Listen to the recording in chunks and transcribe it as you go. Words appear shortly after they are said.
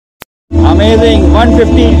Amazing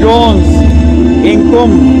 150 drones in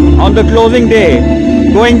Kumbh on the closing day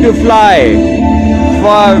going to fly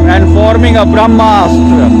and forming a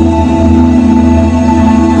Brahmastra.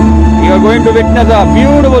 You are going to witness a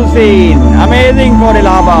beautiful scene, amazing for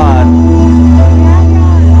Allahabad.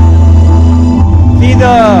 See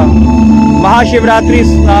the Mahashivratri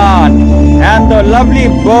Snan and the lovely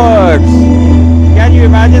birds. Can you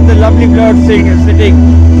imagine the lovely birds sitting?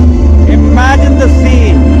 Imagine the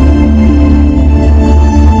scene.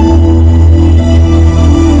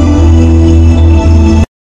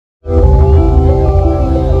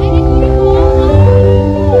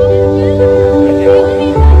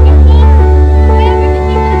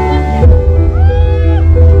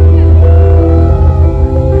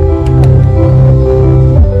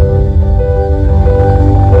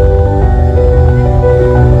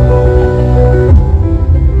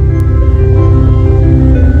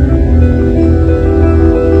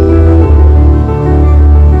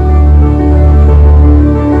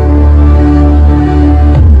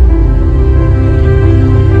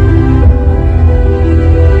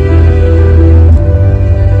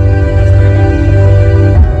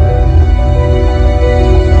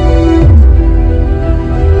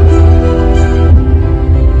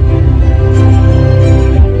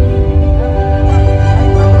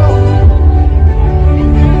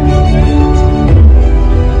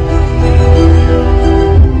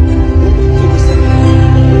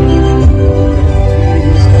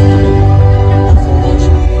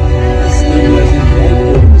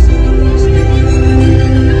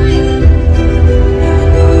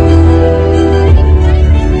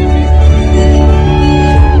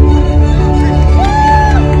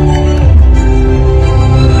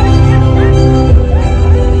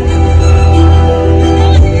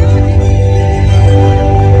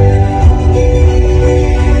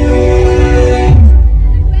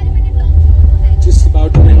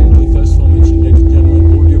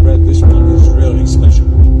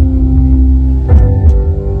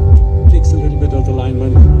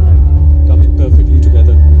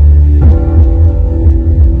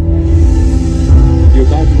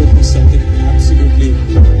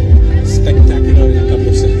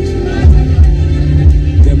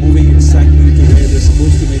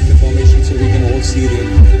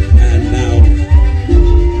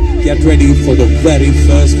 Get ready for the very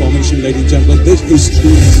first formation, ladies and gentlemen. This is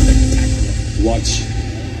truly spectacular. Watch.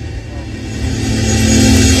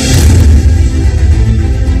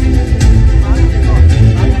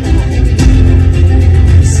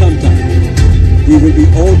 Sometime we will be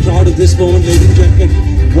all proud of this moment, ladies and gentlemen.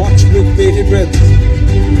 Watch with bated breath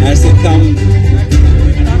as they come.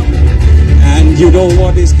 And you know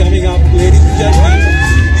what is coming up, ladies and gentlemen.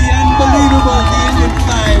 The unbelievable, the Indian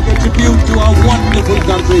flag, a tribute to our wonderful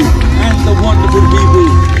country and the wonderful people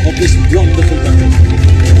of this wonderful country.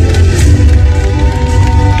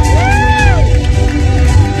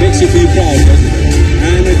 Makes you feel proud, doesn't it?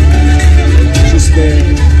 And it's just there,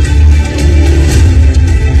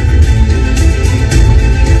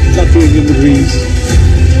 fluttering in the breeze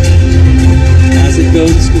as it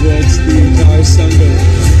goes towards the entire Sangha,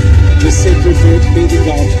 the sacred faith bathing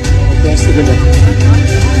out across the river.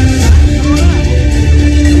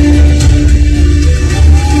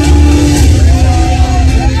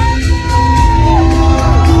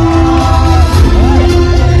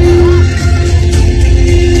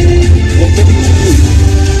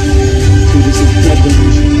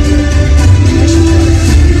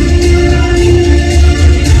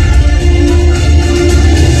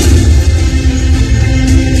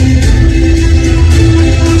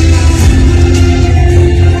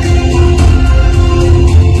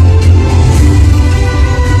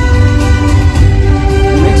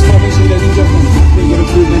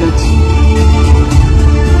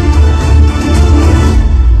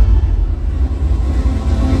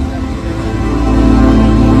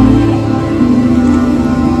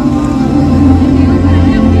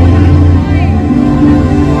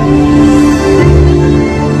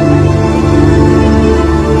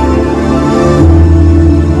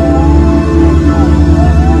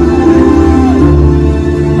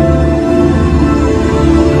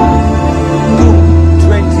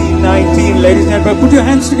 Ladies and gentlemen, put your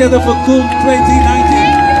hands together for Kumbh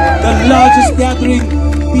 2019, the largest gathering,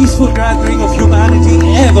 peaceful gathering of humanity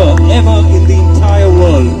ever in the entire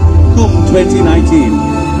world. Kumbh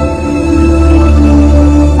 2019.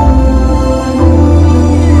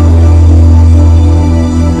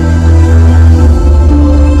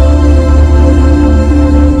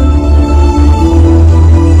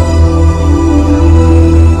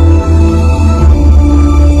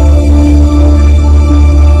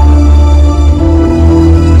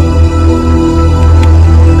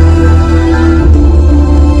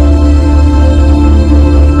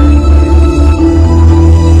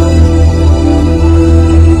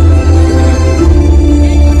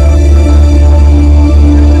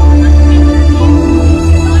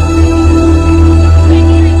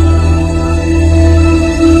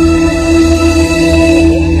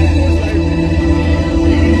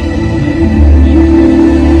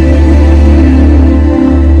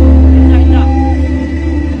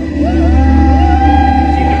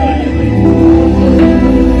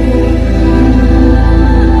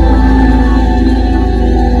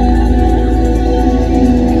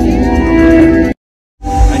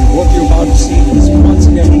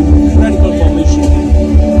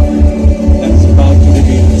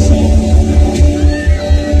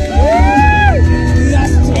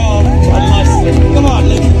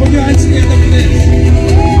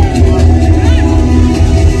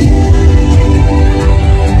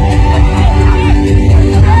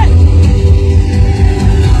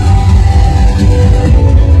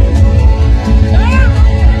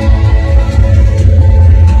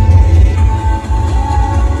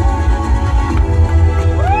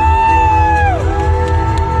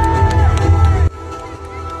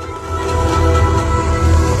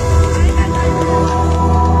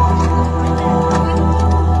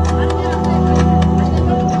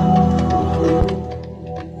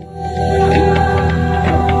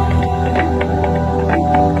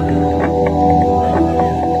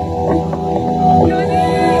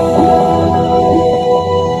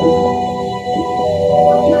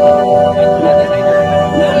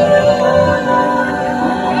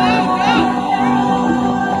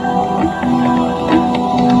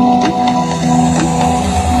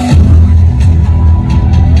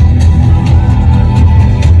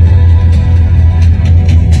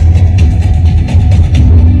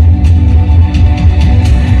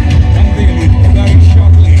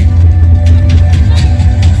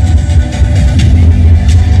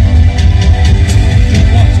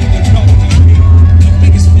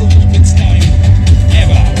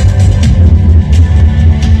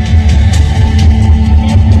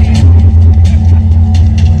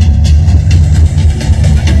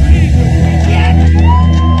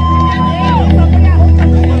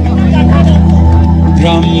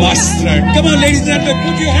 Come on, ladies and gentlemen,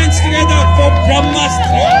 put your hands together for Brahmas